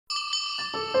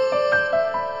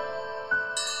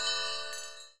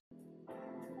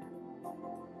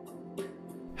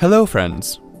Hello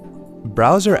friends!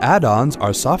 Browser add-ons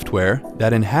are software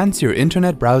that enhance your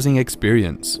internet browsing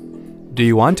experience. Do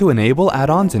you want to enable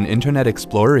add-ons in Internet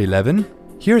Explorer 11?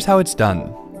 Here's how it's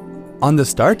done. On the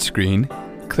Start screen,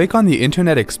 click on the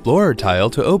Internet Explorer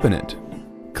tile to open it.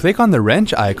 Click on the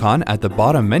wrench icon at the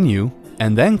bottom menu,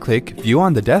 and then click View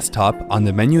on the desktop on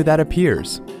the menu that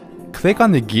appears. Click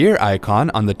on the gear icon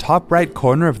on the top right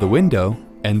corner of the window,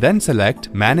 and then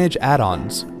select Manage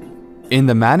Add-ons. In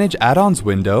the Manage Add-ons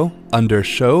window, under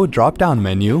Show drop-down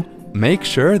menu, make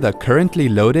sure the Currently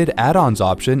Loaded Add-ons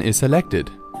option is selected.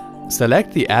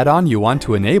 Select the add-on you want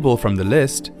to enable from the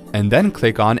list, and then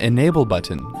click on Enable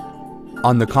button.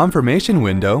 On the confirmation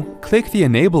window, click the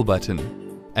Enable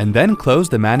button, and then close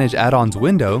the Manage Add-ons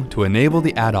window to enable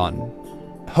the add-on.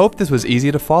 Hope this was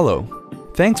easy to follow.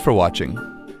 Thanks for watching.